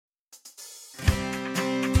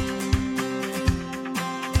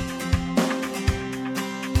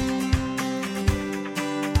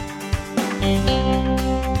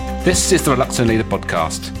This is the Reluctant Leader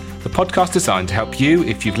podcast, the podcast designed to help you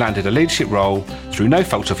if you've landed a leadership role through no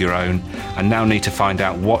fault of your own and now need to find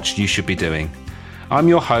out what you should be doing. I'm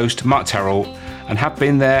your host, Marr, and have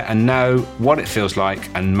been there and know what it feels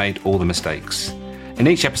like and made all the mistakes. In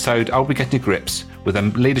each episode, I'll be getting to grips with a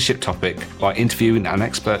leadership topic by interviewing an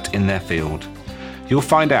expert in their field. You'll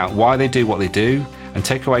find out why they do what they do and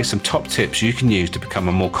take away some top tips you can use to become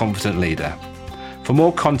a more confident leader. For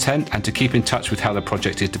more content and to keep in touch with how the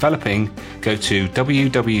project is developing, go to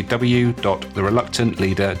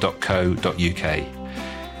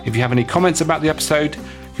www.thereluctantleader.co.uk. If you have any comments about the episode,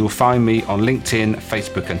 you'll find me on LinkedIn,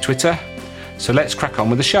 Facebook and Twitter. So let's crack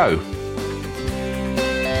on with the show.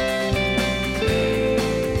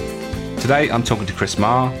 Today I'm talking to Chris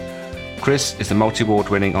Marr. Chris is a multi-award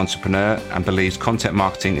winning entrepreneur and believes content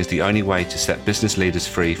marketing is the only way to set business leaders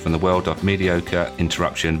free from the world of mediocre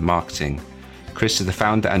interruption marketing. Chris is the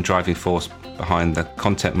founder and driving force behind the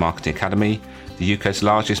Content Marketing Academy, the UK's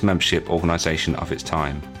largest membership organisation of its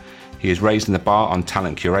time. He is raising the bar on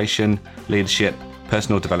talent curation, leadership,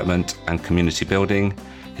 personal development and community building.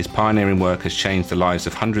 His pioneering work has changed the lives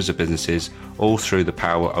of hundreds of businesses, all through the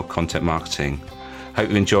power of content marketing. Hope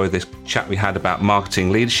you enjoy this chat we had about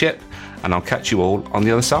marketing leadership, and I'll catch you all on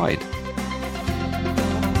the other side.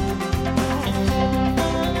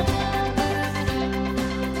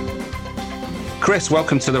 Chris,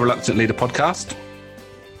 welcome to the Reluctant Leader podcast.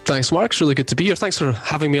 Thanks, Mark. It's really good to be here. Thanks for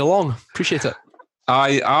having me along. Appreciate it.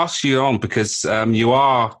 I asked you on because you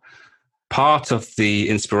are part of the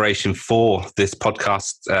inspiration for this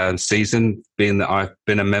podcast season, being that I've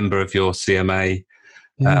been a member of your CMA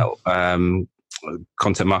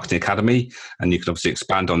Content Marketing Academy, and you can obviously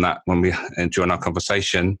expand on that when we join our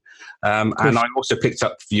conversation. And I also picked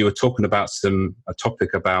up you were talking about a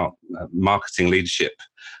topic about marketing leadership,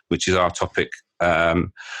 which is our topic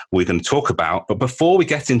we're going to talk about. But before we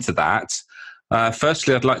get into that,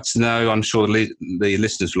 firstly, I'd like to know, I'm sure the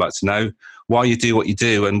listeners would like to know why you do what you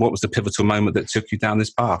do and what was the pivotal moment that took you down this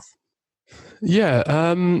path?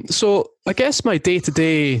 Yeah. So I guess my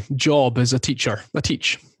day-to-day job is a teacher. I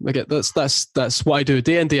teach. That's what I do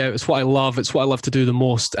day in, day out. It's what I love. It's what I love to do the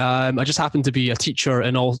most. I just happen to be a teacher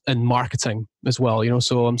in marketing as well.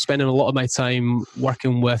 So I'm spending a lot of my time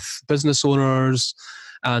working with business owners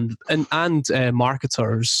and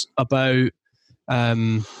marketers about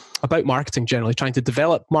marketing generally, trying to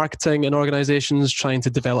develop marketing in organizations, trying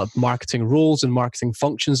to develop marketing roles and marketing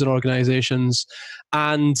functions in organizations,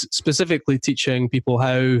 and specifically teaching people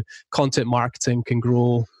how content marketing can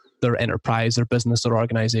grow their enterprise, their business, their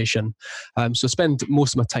organization. So I spend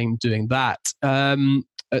most of my time doing that.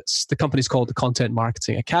 The company's called the Content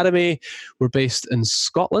Marketing Academy. We're based in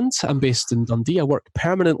Scotland. I'm based in Dundee. I work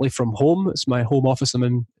permanently from home. It's my home office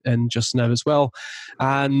I'm in just now as well.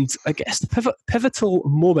 And I guess the pivotal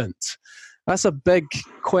moment, that's a big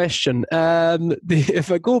question.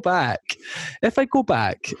 If I go back,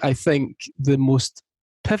 I think the most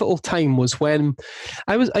pivotal time was when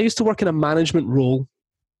I used to work in a management role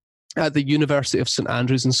at the University of St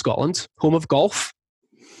Andrews in Scotland, home of golf.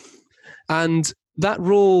 And that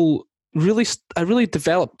role I really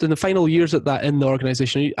developed in the final years in the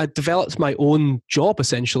organization. I developed my own job,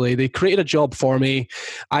 essentially. They created a job for me.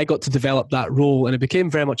 I got to develop that role, and it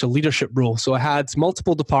became very much a leadership role. So I had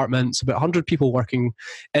multiple departments, about 100 people working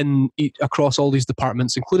across all these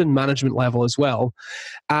departments, including management level as well.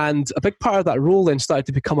 And a big part of that role then started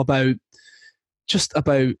to become about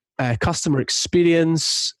customer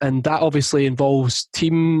experience, and that obviously involves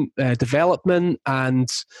team development and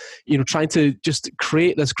trying to just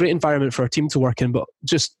create this great environment for our team to work in, but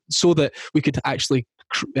just so that we could actually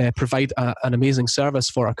provide an amazing service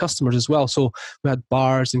for our customers as well. So we had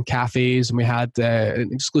bars and cafes, and we had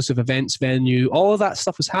an exclusive events venue. All of that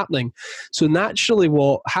stuff was happening. So naturally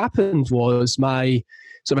what happened was my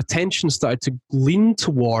sort of attention started to lean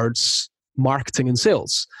towards marketing and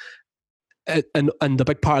sales. And a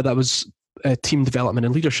big part of that was team development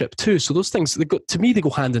and leadership too. So those things, they go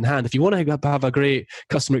hand in hand. If you want to have a great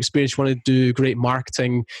customer experience, you want to do great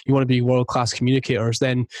marketing, you want to be world-class communicators,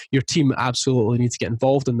 then your team absolutely need to get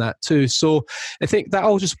involved in that too. So I think that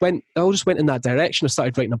all just went in that direction. I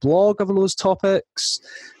started writing a blog on those topics.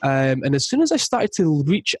 And as soon as I started to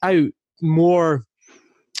reach out more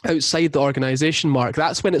outside the organization, Mark,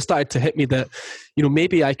 that's when it started to hit me that,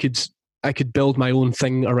 maybe I could build my own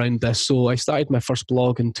thing around this. So I started my first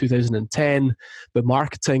blog in 2010, but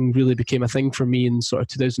marketing really became a thing for me in sort of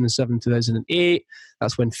 2007, 2008.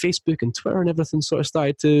 That's when Facebook and Twitter and everything sort of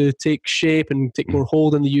started to take shape and take more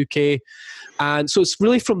hold in the UK. And so it's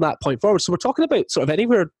really from that point forward. So we're talking about sort of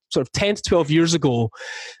anywhere sort of 10 to 12 years ago,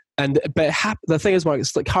 But the thing is, Mark,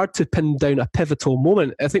 it's like hard to pin down a pivotal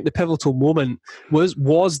moment. I think the pivotal moment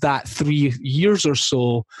was that 3 years or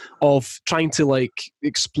so of trying to like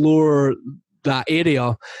explore that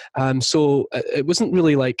area. So it wasn't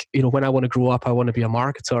really like, when I want to grow up, I want to be a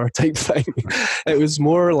marketer type thing. It was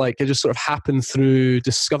more like it just sort of happened through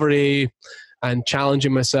discovery and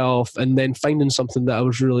challenging myself, and then finding something that I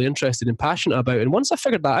was really interested and passionate about. And once I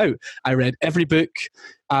figured that out, I read every book.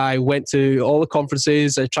 I went to all the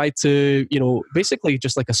conferences. I tried to, basically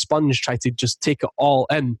just like a sponge, try to just take it all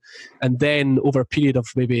in. And then over a period of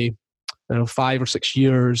maybe 5 or 6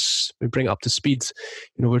 years, we bring it up to speed,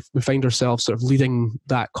 we find ourselves sort of leading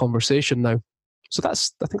that conversation now. So I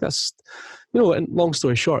think that's, and long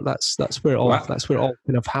story short, that's where it all, Wow. that's where it all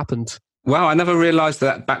kind of happened. Wow, I never realised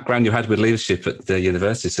that background you had with leadership at the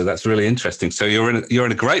university. So that's really interesting. So you're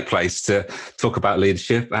in a great place to talk about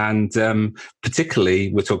leadership, and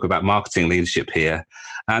particularly we're talking about marketing leadership here.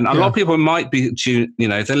 And a lot of people might be,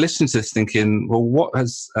 they're listening to this thinking, well, what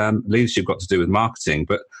has leadership got to do with marketing?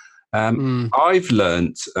 But I've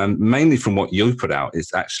learned mainly from what you put out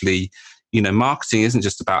is actually, marketing isn't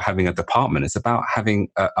just about having a department. It's about having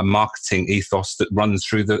a marketing ethos that runs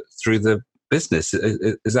through the business.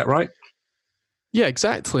 Is that right? Yeah,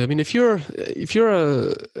 exactly. I mean, if you're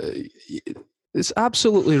it's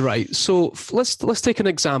absolutely right. So let's take an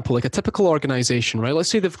example, like a typical organization, right? Let's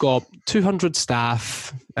say they've got 200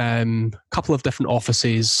 staff, couple of different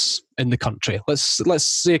offices in the country. Let's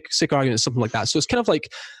say argument something like that. So it's kind of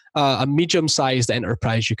like a medium-sized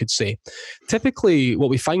enterprise, you could say. Typically, what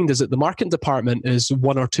we find is that the marketing department is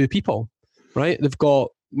 1 or 2 people, right? They've got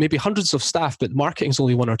maybe hundreds of staff, but marketing is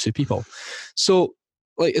only 1 or 2 people. So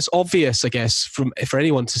like it's obvious, I guess, for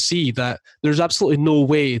anyone to see that there's absolutely no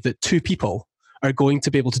way that 2 people are going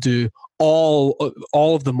to be able to do all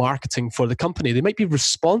of the marketing for the company. They might be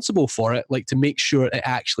responsible for it, like to make sure it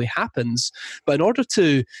actually happens. But in order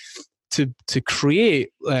to create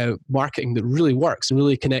marketing that really works and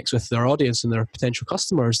really connects with their audience and their potential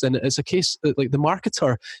customers, then it's a case that like the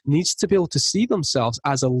marketer needs to be able to see themselves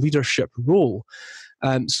as a leadership role.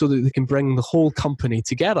 So that they can bring the whole company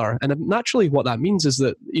together. And naturally what that means is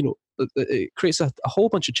that, it creates a whole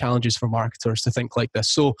bunch of challenges for marketers to think like this.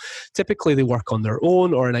 So typically they work on their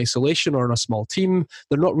own or in isolation or in a small team.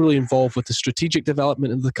 They're not really involved with the strategic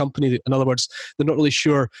development of the company. In other words, they're not really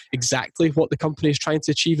sure exactly what the company is trying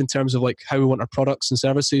to achieve in terms of like how we want our products and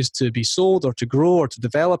services to be sold or to grow or to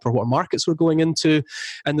develop or what markets we're going into.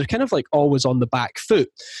 And they're kind of like always on the back foot.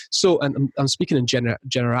 So, and I'm speaking in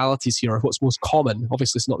generalities here, what's most common.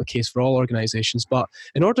 Obviously, it's not the case for all organizations, but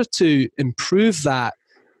in order to improve that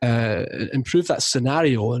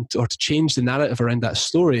scenario or to change the narrative around that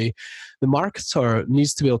story, the marketer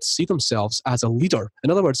needs to be able to see themselves as a leader. In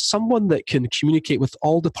other words, someone that can communicate with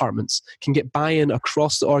all departments, can get buy-in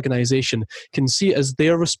across the organization, can see it as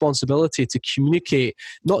their responsibility to communicate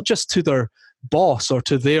not just to their boss or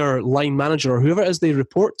to their line manager or whoever it is they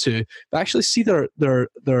report to, but actually see their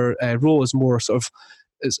role as more sort of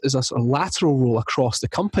is a sort of lateral role across the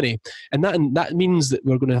company. And that means that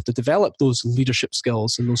we're going to have to develop those leadership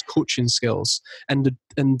skills and those coaching skills. And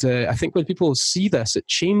I think when people see this, it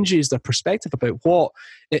changes their perspective about what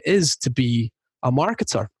it is to be a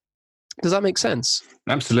marketer. Does that make sense?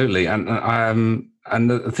 Absolutely. And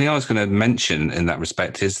the thing I was going to mention in that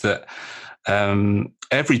respect is that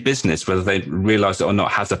every business, whether they realize it or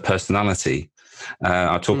not, has a personality.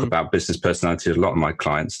 I talk about business personality to a lot of my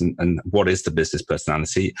clients and what is the business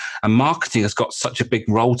personality. And marketing has got such a big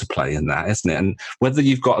role to play in that, isn't it? And whether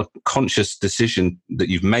you've got a conscious decision that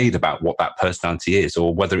you've made about what that personality is,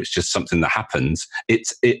 or whether it's just something that happens,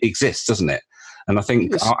 it exists, doesn't it? And I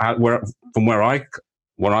think where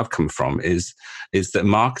I've come from is that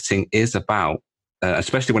marketing is about,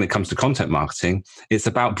 especially when it comes to content marketing, it's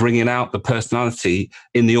about bringing out the personality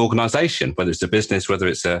in the organization, whether it's a business, whether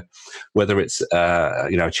it's a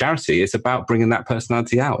charity. It's about bringing that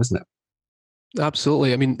personality out, isn't it?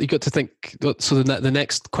 Absolutely. I mean, you got to think. So the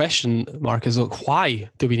next question, Mark, is like, why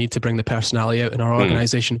do we need to bring the personality out in our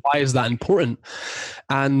organization? Why is that important?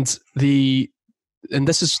 And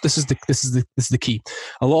this is the key.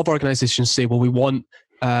 A lot of organizations say, well, we want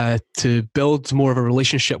to build more of a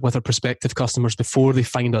relationship with our prospective customers before they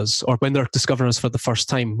find us or when they're discovering us for the first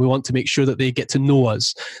time. We want to make sure that they get to know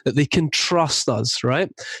us, that they can trust us,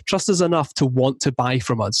 right? Trust us enough to want to buy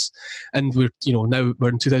from us. And now we're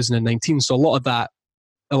in 2019, so a lot of that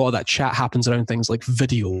chat happens around things like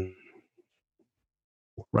video.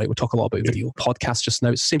 Right, we talk a lot about video podcasts just now.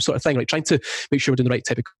 It's the same sort of thing, right? Trying to make sure we're doing the right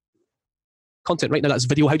type of content. Right now, that's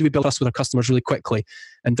video. How do we build trust with our customers really quickly?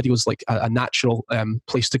 And video is like a natural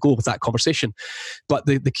place to go with that conversation. But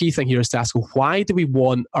the key thing here is to ask, well, why do we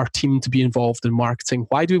want our team to be involved in marketing?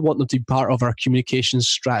 Why do we want them to be part of our communications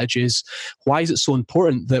strategies? Why is it so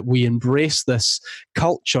important that we embrace this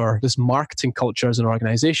culture, this marketing culture as an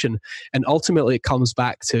organization? And ultimately, it comes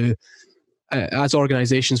back to, as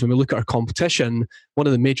organizations, when we look at our competition, one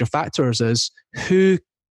of the major factors is who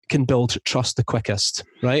can build trust the quickest,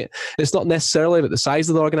 right? It's not necessarily about the size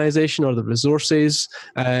of the organization or the resources,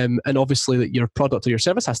 and obviously that your product or your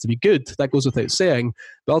service has to be good. That goes without saying.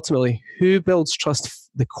 But ultimately, who builds trust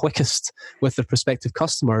the quickest with their prospective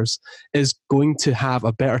customers is going to have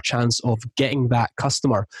a better chance of getting that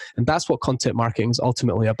customer. And that's what content marketing is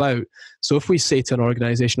ultimately about. So if we say to an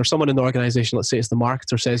organization, or someone in the organization, let's say it's the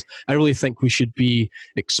marketer, says, I really think we should be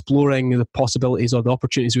exploring the possibilities or the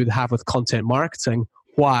opportunities we would have with content marketing.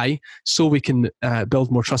 Why? So we can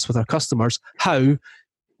build more trust with our customers. How?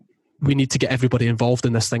 We need to get everybody involved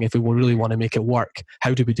in this thing if we really want to make it work.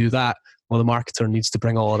 How do we do that? Well, the marketer needs to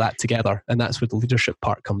bring all of that together, and that's where the leadership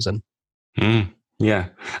part comes in. Yeah.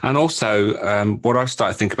 And also, what I've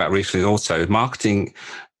started to think about recently also, marketing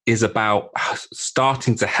is about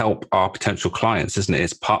starting to help our potential clients, isn't it?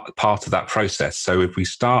 It's part of that process. So if we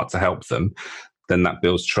start to help them, then that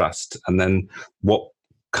builds trust. And then what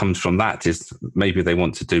comes from that is maybe they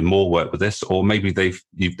want to do more work with this, or maybe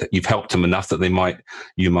you've helped them enough that they might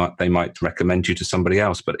recommend you to somebody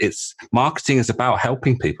else. But marketing is about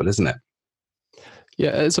helping people, isn't it?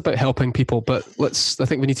 Yeah, it's about helping people, but I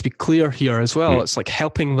think we need to be clear here as well. It's like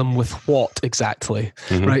helping them with what exactly,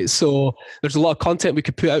 right? So there's a lot of content we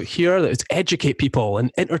could put out here that is educate people and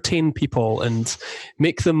entertain people and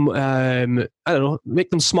make them, make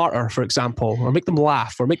them smarter, for example, or make them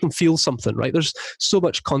laugh or make them feel something, right? There's so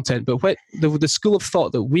much content, but what the school of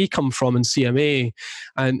thought that we come from in CMA,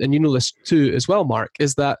 and you know this too as well, Mark,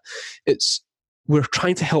 is that we're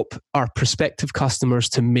trying to help our prospective customers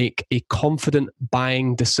to make a confident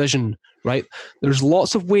buying decision, right? There's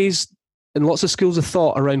lots of ways and lots of schools of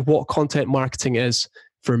thought around what content marketing is.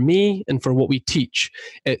 For me and for what we teach,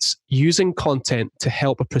 it's using content to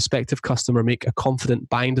help a prospective customer make a confident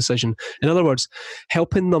buying decision. In other words,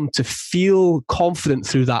 helping them to feel confident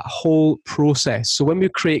through that whole process. So when we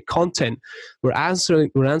create content, we're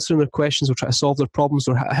answering their questions, we're trying to solve their problems,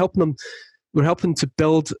 we're helping to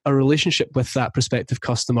build a relationship with that prospective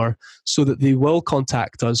customer so that they will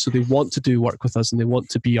contact us, so they want to do work with us and they want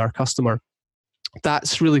to be our customer.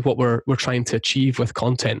 That's really what we're trying to achieve with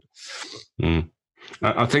content.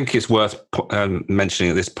 I think it's worth mentioning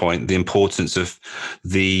at this point the importance of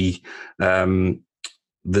the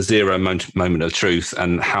zero moment of truth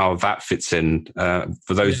and how that fits in.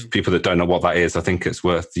 For those people that don't know what that is, I think it's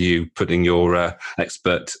worth you putting your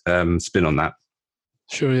expert spin on that.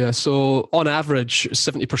 Sure, yeah. So on average,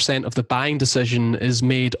 70% of the buying decision is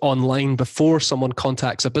made online before someone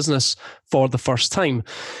contacts a business for the first time.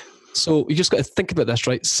 So you just got to think about this,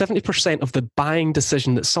 right? 70% of the buying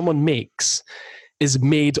decision that someone makes is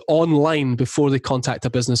made online before they contact a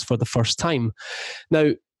business for the first time.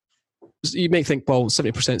 Now, you might think, well,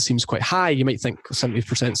 70% seems quite high. You might think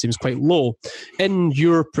 70% seems quite low. In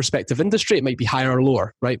your prospective industry, it might be higher or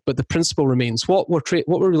lower, right? But the principle remains. What we're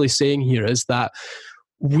really saying here is that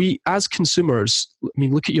we, as consumers,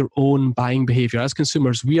 look at your own buying behavior. As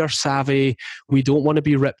consumers, we are savvy. We don't want to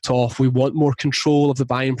be ripped off. We want more control of the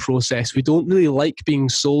buying process. We don't really like being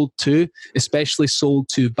sold to, especially sold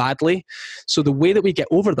to badly. So the way that we get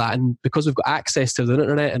over that, and because we've got access to the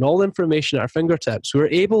internet and all the information at our fingertips, we're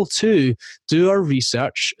able to do our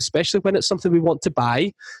research, especially when it's something we want to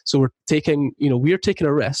buy. So we're taking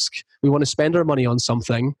a risk. We want to spend our money on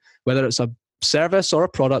something, whether it's a service or a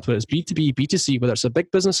product, whether it's B2B, B2C, whether it's a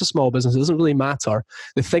big business or small business, it doesn't really matter.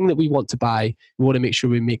 The thing that we want to buy, we want to make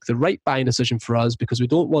sure we make the right buying decision for us because we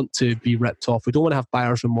don't want to be ripped off. We don't want to have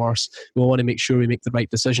buyer's remorse. We want to make sure we make the right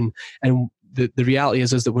decision. And the reality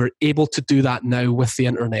is that we're able to do that now with the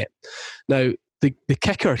internet. Now, the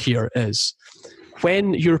kicker here is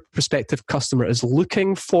when your prospective customer is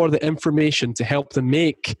looking for the information to help them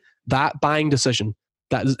make that buying decision,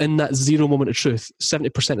 that is in that zero moment of truth,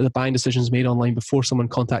 70% of the buying decisions made online before someone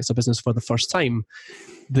contacts a business for the first time.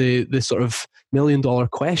 The sort of $1 million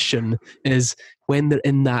question is, when they're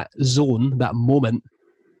in that zone, that moment,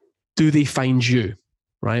 do they find you?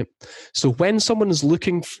 Right? So when someone is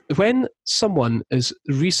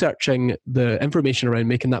researching the information around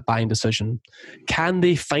making that buying decision, can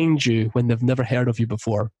they find you when they've never heard of you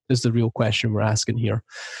before, is the real question we're asking here.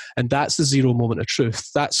 And that's the zero moment of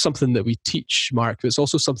truth. That's something that we teach, Mark. It's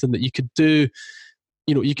also something that you could do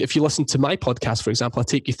if you listen to my podcast, for example, I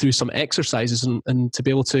take you through some exercises and to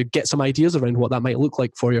be able to get some ideas around what that might look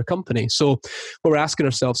like for your company. So what we're asking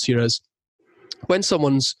ourselves here is, when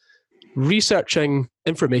someone's researching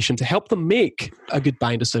information to help them make a good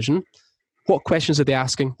buying decision, what questions are they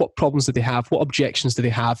asking? What problems do they have? What objections do they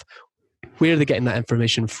have? Where are they getting that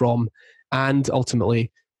information from? And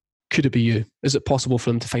ultimately, could it be you? Is it possible for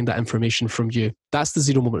them to find that information from you? That's the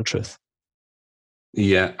 0 moment of truth.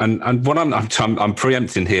 Yeah, and what I'm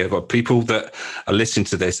preempting here, but people that are listening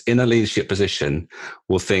to this in a leadership position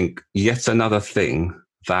will think yet another thing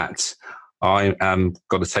that I am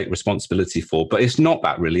got to take responsibility for. But it's not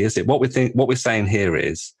that really, is it? What we're saying here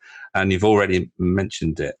is, and you've already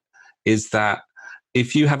mentioned it, is that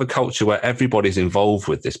if you have a culture where everybody's involved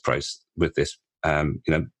with this process,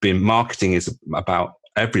 being marketing is about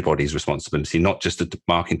everybody's responsibility, not just the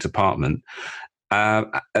marketing department.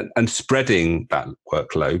 And spreading that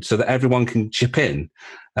workload so that everyone can chip in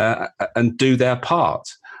and do their part.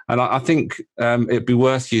 And I think it'd be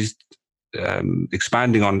worth you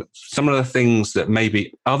expanding on some of the things that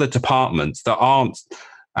maybe other departments that aren't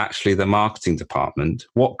actually the marketing department,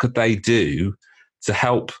 what could they do to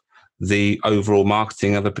help the overall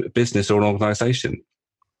marketing of a business or an organization?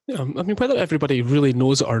 Yeah, I mean, whether everybody really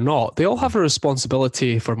knows it or not, they all have a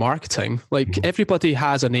responsibility for marketing. Like everybody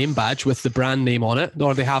has a name badge with the brand name on it,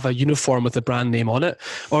 or they have a uniform with the brand name on it,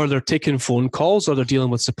 or they're taking phone calls, or they're dealing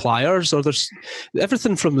with suppliers, or there's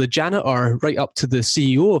everything from the janitor right up to the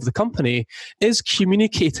CEO of the company is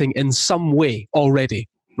communicating in some way already,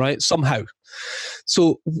 right? Somehow.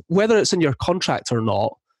 So whether it's in your contract or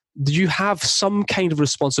not, you have some kind of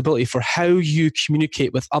responsibility for how you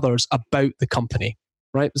communicate with others about the company.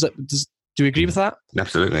 Right? Do you agree with that?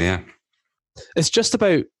 Absolutely, yeah. It's just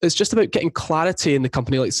about getting clarity in the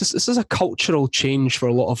company. Like this is a cultural change for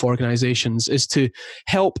a lot of organizations, is to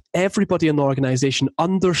help everybody in the organization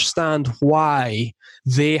understand why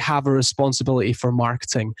they have a responsibility for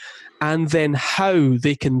marketing, and then how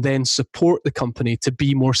they can then support the company to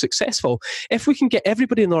be more successful. If we can get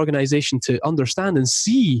everybody in the organization to understand and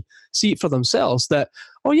see it for themselves that,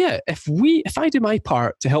 oh yeah, if I do my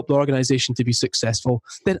part to help the organization to be successful,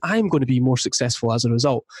 then I'm going to be more successful as a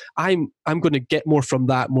result. I'm going to get more from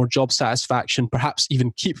that, more job satisfaction, perhaps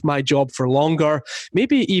even keep my job for longer,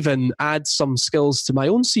 maybe even add some skills to my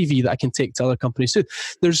own CV that I can take to other companies too.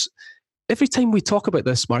 Every time we talk about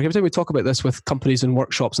this, Mark, every time we talk about this with companies and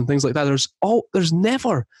workshops and things like that, there's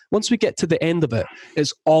never, once we get to the end of it,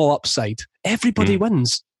 it's all upside. Everybody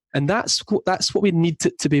wins. And that's what we need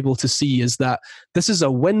to be able to see, is that this is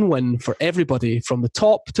a win-win for everybody from the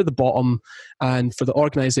top to the bottom, and for the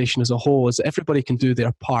organization as a whole, is everybody can do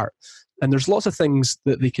their part. And there's lots of things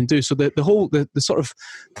that they can do. So the sort of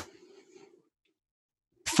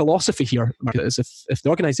philosophy here is if the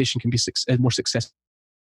organization can be more successful,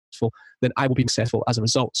 then I will be successful as a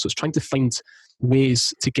result. So it's trying to find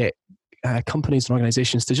ways to get companies and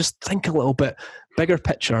organizations to just think a little bit bigger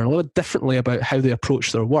picture and a little bit differently about how they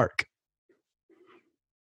approach their work.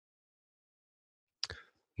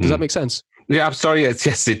 Does that make sense? Yeah, I'm sorry.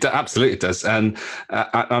 Yes, it absolutely does. And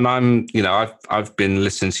I'm, I've been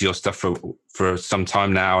listening to your stuff for some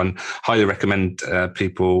time now, and highly recommend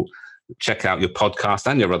people check out your podcast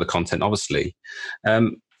and your other content, obviously.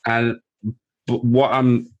 But what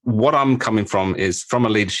I'm coming from is from a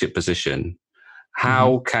leadership position.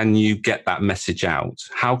 How can you get that message out?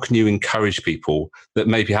 How can you encourage people that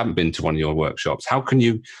maybe haven't been to one of your workshops? How can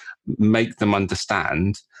you make them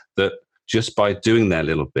understand that just by doing their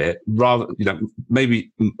little bit, rather,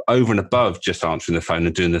 maybe over and above just answering the phone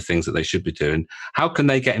and doing the things that they should be doing, how can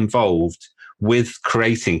they get involved with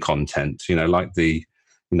creating content, like the,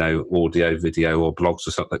 audio, video, or blogs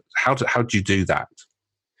or something? How do you do that?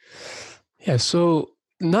 Yeah, so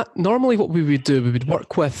normally what we would do, we would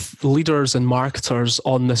work with leaders and marketers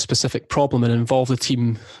on this specific problem and involve the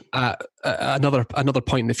team at another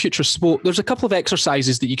point in the future. So there's a couple of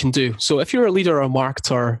exercises that you can do. So if you're a leader or a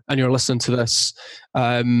marketer and you're listening to this,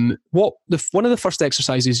 one of the first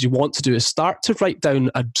exercises you want to do is start to write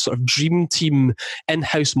down a sort of dream team,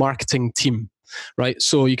 in-house marketing team. Right.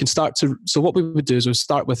 So you can so what we would do is we'd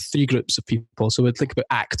start with 3 groups of people. So we'd think about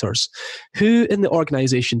actors. Who in the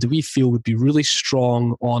organization do we feel would be really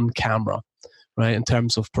strong on camera, right? In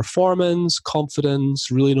terms of performance, confidence,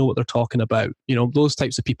 really know what they're talking about, those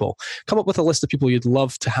types of people. Come up with a list of people you'd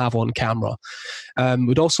love to have on camera.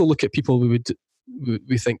 We'd also look at people we would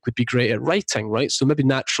we think would be great at writing, right? So maybe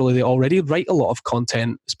naturally they already write a lot of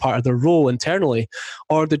content as part of their role internally,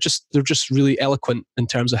 or they're just really eloquent in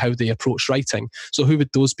terms of how they approach writing. So who would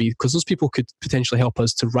those be? Because those people could potentially help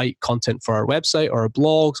us to write content for our website or our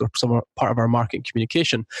blogs or some part of our marketing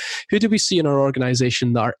communication. Who do we see in our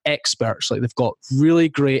organization that are experts? Like they've got really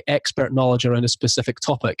great expert knowledge around a specific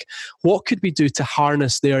topic. What could we do to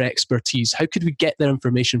harness their expertise? How could we get their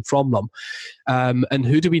information from them? And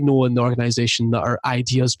who do we know in the organization that are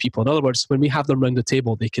ideas people? In other words, when we have them around the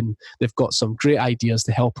table, they've got some great ideas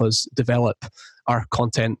to help us develop our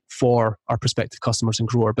content for our prospective customers and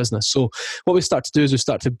grow our business. So what we start to do is we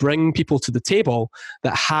start to bring people to the table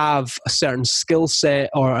that have a certain skill set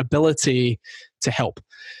or ability to help.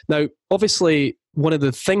 Now, obviously, one of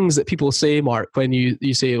the things that people say, Mark, when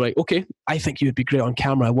you say, like, okay, I think you would be great on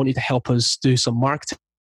camera, I want you to help us do some marketing.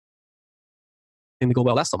 And they go,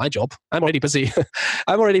 well, that's not my job. I'm already busy.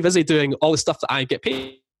 I'm already busy doing all the stuff that I get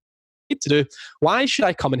paid to do. Why should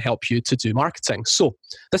I come and help you to do marketing? So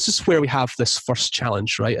this is where we have this first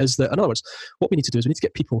challenge, right? Is that, in other words, what we need to do is we need to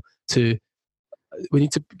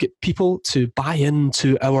get people to buy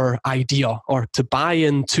into our idea or to buy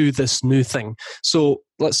into this new thing. So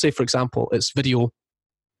let's say, for example, it's video,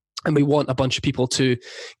 and we want a bunch of people to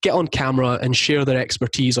get on camera and share their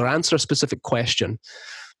expertise or answer a specific question.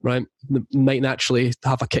 Right, might naturally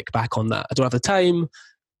have a kickback on that. I don't have the time.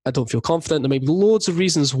 I don't feel confident. There may be loads of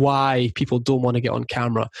reasons why people don't want to get on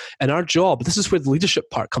camera. And our job, this is where the leadership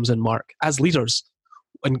part comes in, Mark. As leaders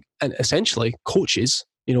and essentially coaches,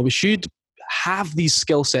 we should have these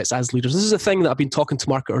skill sets as leaders. This is a thing that I've been talking to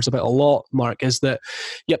marketers about a lot, Mark, is that,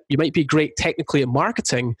 yep, you might be great technically at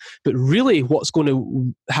marketing, but really what's going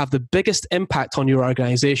to have the biggest impact on your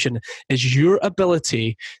organization is your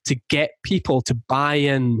ability to get people to buy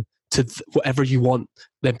in to whatever you want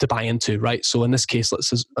them to buy into, right? So in this case,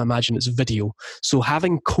 let's imagine it's video. So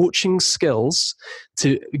having coaching skills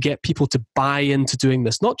to get people to buy into doing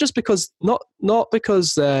this, not just because, not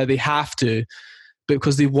because they have to, but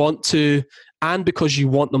because they want to, and because you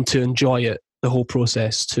want them to enjoy it, the whole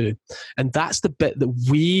process too. And that's the bit that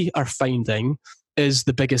we are finding is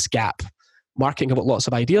the biggest gap. Marketing have got lots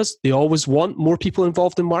of ideas. They always want more people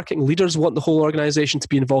involved in marketing. Leaders want the whole organization to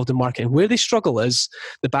be involved in marketing. Where they struggle is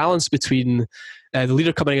the balance between the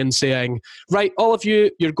leader coming in and saying, right, all of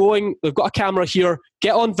you, we've got a camera here,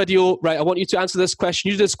 get on video, right, I want you to answer this question,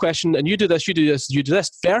 you do this question, and you do this, you do this, you do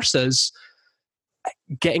this, versus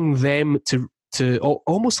getting them to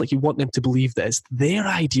almost like you want them to believe that it's their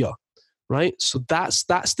idea, right? So that's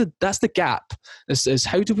the gap. Is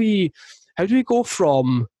how do we go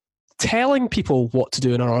from telling people what to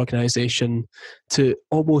do in our organization to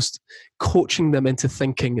almost coaching them into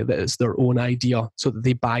thinking that it's their own idea so that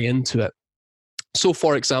they buy into it. So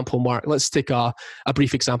for example, Mark, let's take a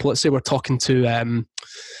brief example. Let's say we're talking to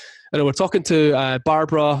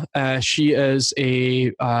Barbara. She is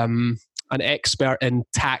an expert in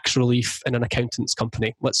tax relief in an accountant's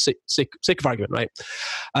company. Let's say, sake of argument, right?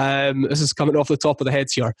 This is coming off the top of the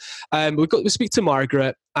heads here. We speak to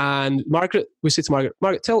Margaret, and we say to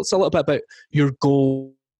Margaret, tell us a little bit about your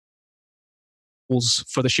goals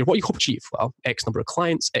for this year. What you hope to achieve? Well, X number of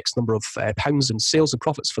clients, X number of pounds in sales and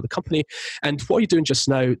profits for the company. And what are you doing just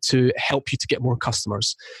now to help you to get more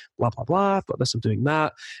customers? Blah, blah, blah. I've got this, I'm doing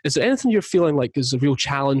that. Is there anything you're feeling like is a real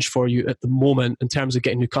challenge for you at the moment in terms of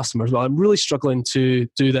getting new customers? Well, I'm really struggling to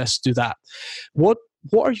do this, do that. What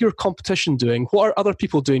are your competition doing? What are other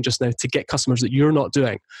people doing just now to get customers that you're not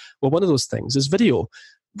doing? Well, one of those things is video.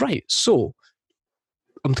 Right. So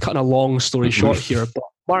I'm cutting a long story short here, but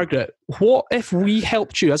Margaret, what if we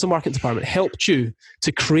helped you as a marketing department, helped you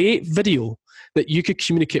to create video that you could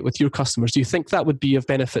communicate with your customers? Do you think that would be of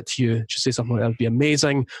benefit to you? Just say something like that would be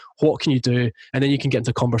amazing. What can you do? And then you can get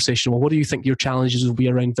into a conversation. Well, what do you think your challenges will be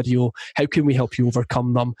around video? How can we help you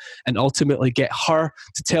overcome them? And ultimately get her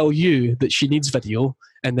to tell you that she needs video,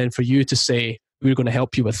 and then for you to say, we're going to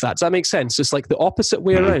help you with that. Does that make sense? It's like the opposite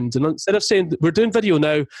way around. And instead of saying, we're doing video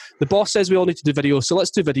now, the boss says we all need to do video, so let's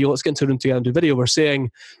do video, let's get into a room together and do video. We're saying,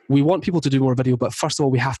 we want people to do more video, but first of all,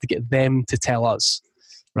 we have to get them to tell us.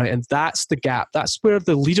 Right? And that's the gap. That's where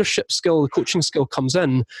the leadership skill, the coaching skill comes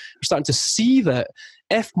in. We're starting to see that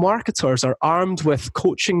if marketers are armed with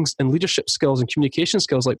coaching and leadership skills and communication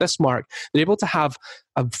skills like this, Mark, they're able to have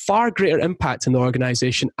a far greater impact in the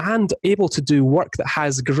organization and able to do work that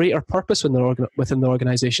has greater purpose within the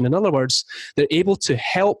organization. In other words, they're able to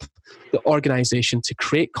help the organization to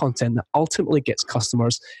create content that ultimately gets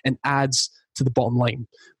customers and adds to the bottom line,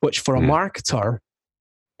 which for a marketer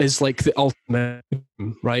is like the ultimate,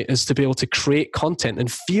 right? Is to be able to create content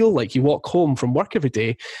and feel like you walk home from work every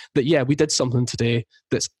day that, yeah, we did something today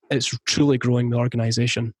it's truly growing the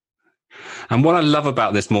organization. And what I love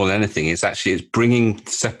about this more than anything is actually it's bringing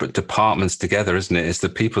separate departments together, isn't it? It's the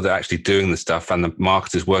people that are actually doing the stuff and the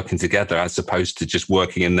marketers working together as opposed to just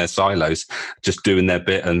working in their silos, just doing their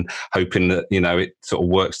bit and hoping that, it sort of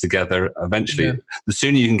works together eventually. Yeah. The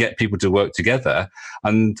sooner you can get people to work together,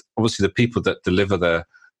 and obviously the people that deliver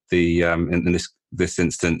in this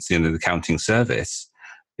instance, the accounting service,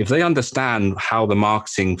 if they understand how the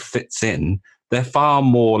marketing fits in, they're far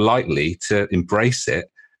more likely to embrace it.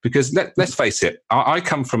 Because let's face it, I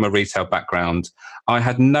come from a retail background. I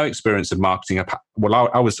had no experience of marketing. Well,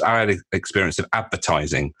 I had experience of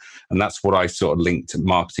advertising, and that's what I sort of linked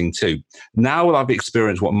marketing to. Now I've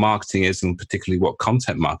experienced what marketing is, and particularly what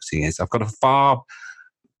content marketing is, I've got a far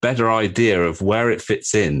better idea of where it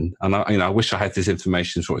fits in. And I wish I had this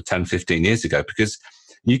information sort of 10, 15 years ago, because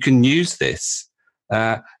you can use this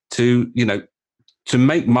to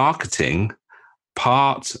make marketing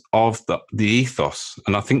part of the ethos.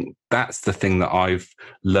 And I think that's the thing that I've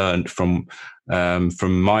learned from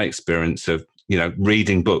my experience of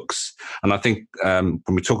reading books. And I think when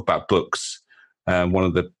we talk about books, one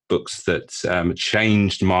of the books that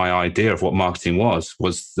changed my idea of what marketing was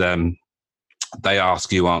They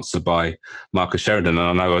Ask You Answer by Marcus Sheridan.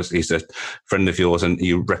 And I know he's a friend of yours and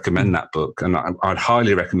you recommend that book, and I'd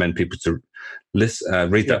highly recommend people to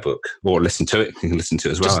read that book or listen to it. You can listen to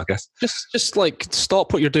it as well, I guess. Just like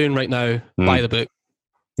stop what you're doing right now, buy the book.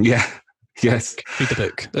 Yeah. Yes. Read the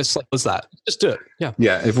book. That's like, what's that? Just do it. Yeah.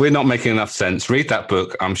 Yeah. If we're not making enough sense, read that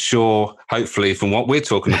book. I'm sure, hopefully, from what we're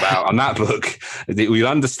talking about on that book, we'll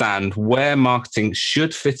understand where marketing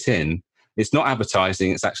should fit in. It's not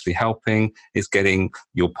advertising. It's actually helping. It's getting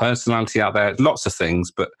your personality out there. Lots of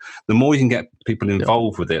things. But the more you can get people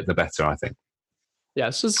involved with it, the better, I think. Yeah,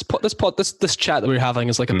 so this chat that we're having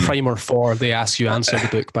is like a primer for They Ask You Answer, the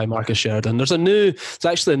book by Marcus Sheridan. There's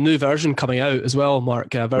actually a new version coming out as well,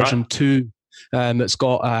 Mark, version 2. It's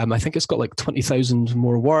got, I think it's got like 20,000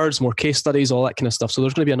 more words, more case studies, all that kind of stuff. So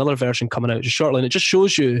there's going to be another version coming out just shortly. And it just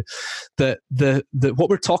shows you that what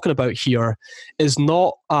we're talking about here is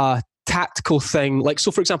not a tactical thing. Like,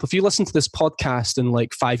 so for example, if you listen to this podcast in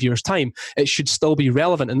like 5 years' time, it should still be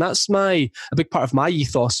relevant. And that's a big part of my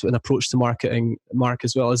ethos and approach to marketing, Mark,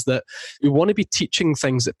 as well, is that we want to be teaching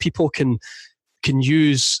things that people can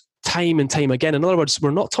use time and time again. In other words,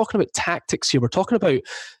 we're not talking about tactics here. We're talking about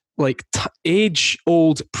like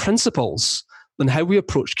age-old principles and how we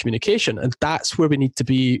approach communication. And that's where we need to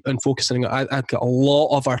be and focusing. I've got a lot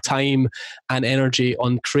of our time and energy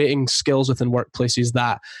on creating skills within workplaces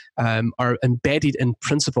that are embedded in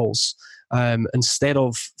principles instead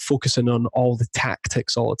of focusing on all the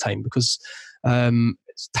tactics all the time, because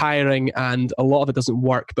it's tiring and a lot of it doesn't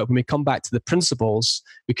work. But when we come back to the principles,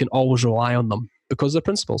 we can always rely on them because they're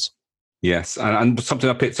principles. Yes, and something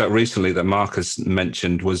I picked up recently that Marcus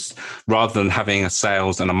mentioned was, rather than having a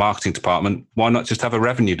sales and a marketing department, why not just have a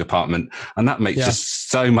revenue department? And that makes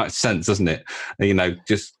just so much sense, doesn't it?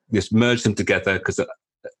 Just merge them together, because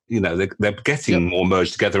they're getting more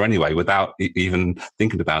merged together anyway without even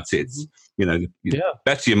thinking about it. It's,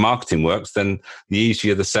 better your marketing works, then the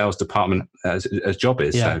easier the sales department as job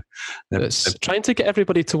is. Yeah. So it's trying to get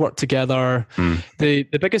everybody to work together. The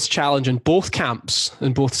biggest challenge in both camps,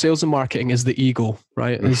 in both sales and marketing, is the ego,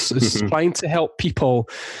 right? It's trying to help people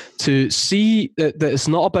to see that it's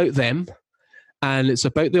not about them, and it's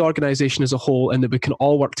about the organization as a whole, and that we can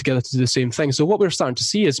all work together to do the same thing. So what we're starting to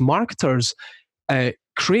see is marketers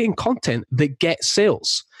creating content that gets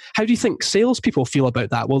sales. How do you think salespeople feel about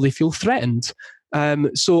that? Well, they feel threatened.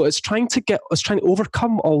 So it's trying to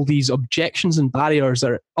overcome all these objections and barriers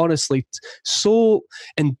that are honestly so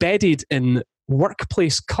embedded in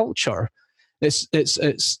workplace culture. It's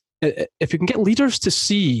if you can get leaders to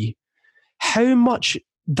see how much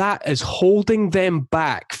that is holding them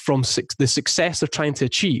back from the success they're trying to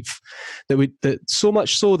achieve, that so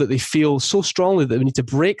much so that they feel so strongly that we need to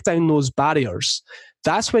break down those barriers.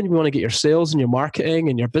 That's when we want to get your sales and your marketing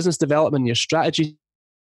and your business development and your strategy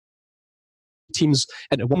teams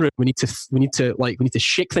into one room. We need to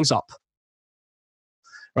shake things up,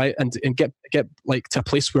 right? And get like to a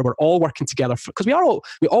place where we're all working together, because we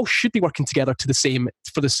all should be working together for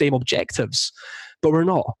the same objectives, but we're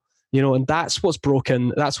not. And that's what's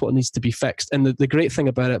broken. That's what needs to be fixed. And the great thing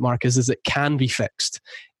about it, Mark, is it can be fixed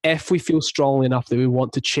if we feel strongly enough that we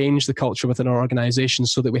want to change the culture within our organization,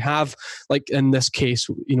 so that we have, like in this case,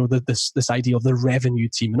 this idea of the revenue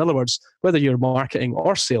team. In other words, whether you're marketing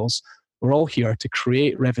or sales, we're all here to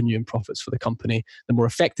create revenue and profits for the company. The more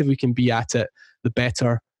effective we can be at it, the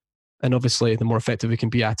better And obviously, the more effective we can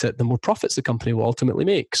be at it, the more profits the company will ultimately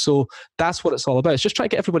make. So that's what it's all about. It's just trying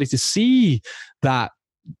to get everybody to see that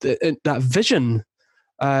vision,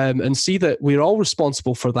 and see that we're all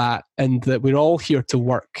responsible for that, and that we're all here to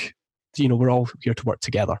work. We're all here to work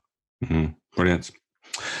together. Mm-hmm. Brilliant.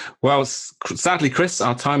 Well, sadly, Chris,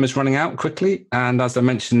 our time is running out quickly. And as I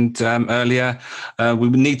mentioned earlier, we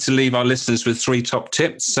need to leave our listeners with 3 top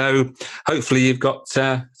tips. So hopefully you've got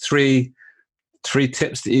three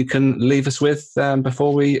tips that you can leave us with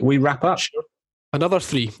before we wrap up. Sure. Another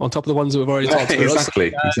 3 on top of the ones that we've already talked about.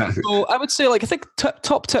 Exactly. So I would say, I think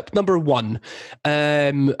top tip number 1,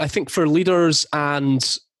 I think for leaders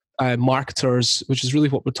and marketers, which is really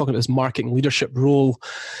what we're talking about, is marketing leadership role,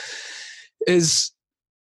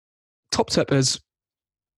 top tip is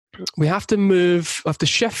we have to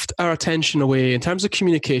shift our attention away in terms of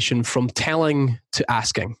communication from telling to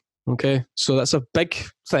asking. Okay, so that's a big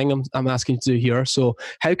thing I'm asking you to do here. So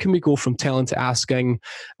how can we go from telling to asking?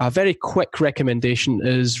 A very quick recommendation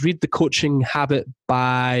is read The Coaching Habit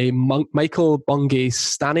by Michael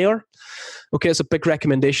Bungay-Stanier. Okay, it's a big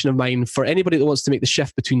recommendation of mine for anybody that wants to make the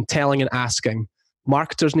shift between telling and asking.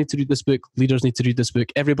 Marketers need to read this book. Leaders need to read this book.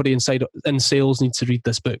 Everybody in sales needs to read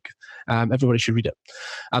this book. Everybody should read it.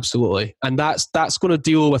 Absolutely. And that's going to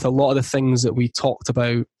deal with a lot of the things that we talked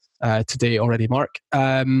about today already, Mark.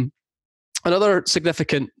 Another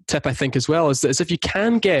significant tip, I think, as well, is if you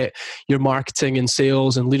can get your marketing and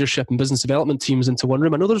sales and leadership and business development teams into one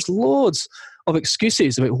room. I know there's loads of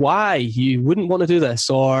excuses about why you wouldn't want to do this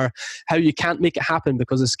or how you can't make it happen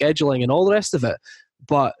because of scheduling and all the rest of it.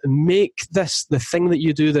 But make this the thing that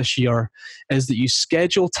you do this year is that you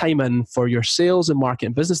schedule time in for your sales and market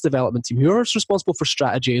and business development team, who are responsible for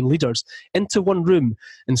strategy and leaders, into one room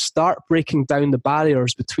and start breaking down the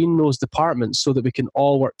barriers between those departments so that we can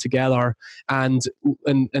all work together and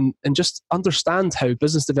just understand how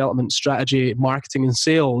business development, strategy, marketing, and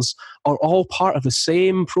sales are all part of the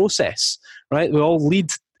same process, right? We all lead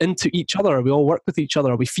into each other, we all work with each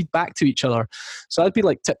other, we feed back to each other. So that'd be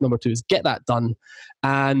like tip number 2 is get that done.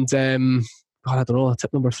 And I don't know,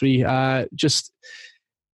 tip number 3, just,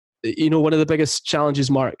 one of the biggest challenges,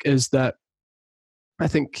 Mark, is that I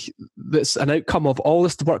think that's an outcome of all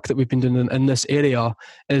this work that we've been doing in this area,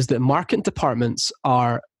 is that marketing departments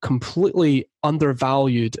are completely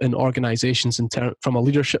undervalued in organizations from a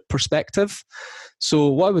leadership perspective. So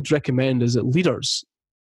what I would recommend is that leaders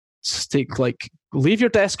leave your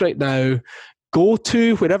desk right now, go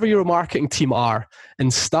to wherever your marketing team are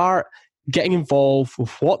and start getting involved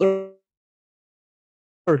with what they're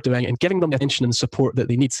doing and giving them the attention and support that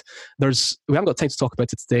they need. We haven't got time to talk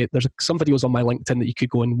about it today. There's some videos on my LinkedIn that you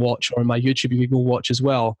could go and watch, or my YouTube you could go watch as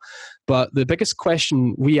well. But the biggest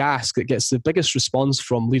question we ask that gets the biggest response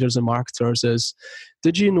from leaders and marketers is,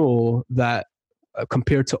 did you know that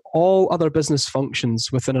compared to all other business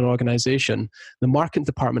functions within an organization, the marketing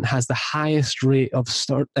department has the highest rate of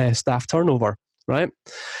staff turnover, right?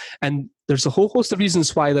 And there's a whole host of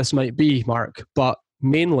reasons why this might be, Mark, but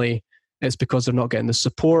mainly it's because they're not getting the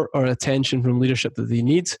support or attention from leadership that they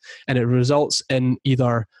need, and it results in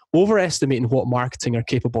either overestimating what marketing are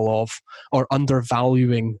capable of or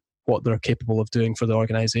undervaluing what they're capable of doing for the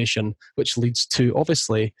organization, which leads to,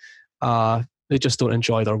 obviously, they just don't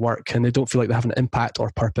enjoy their work and they don't feel like they have an impact or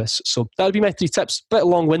purpose. So that would be my 3 tips. Bit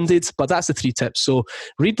long-winded, but that's the 3 tips. So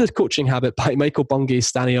read The Coaching Habit by Michael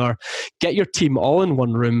Bungay-Stanier. Get your team all in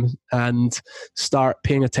one room and start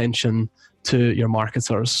paying attention to your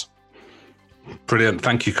marketers. Brilliant.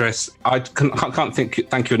 Thank you, Chris. I can't thank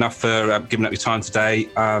you enough for giving up your time today.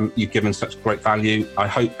 You've given such great value. I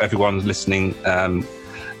hope everyone listening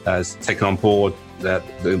has taken on board the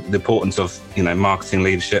importance of marketing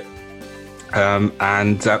leadership.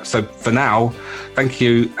 So for now, thank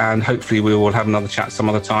you, and hopefully we will have another chat some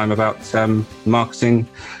other time about marketing.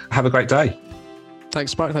 Have a great day.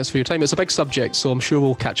 Thanks, Mark. Thanks for your time. It's a big subject, so I'm sure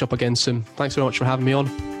we'll catch up again soon. Thanks very much for having me on.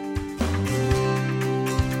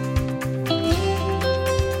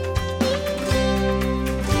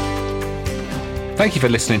 Thank you for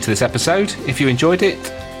listening to this episode. If you enjoyed it,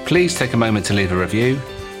 please take a moment to leave a review.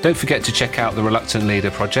 Don't forget to check out the Reluctant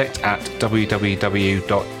Leader project at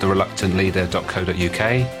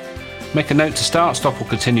www.thereluctantleader.co.uk. Make a note to start, stop, or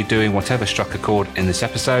continue doing whatever struck a chord in this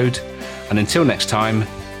episode. And until next time,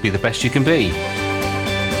 be the best you can be.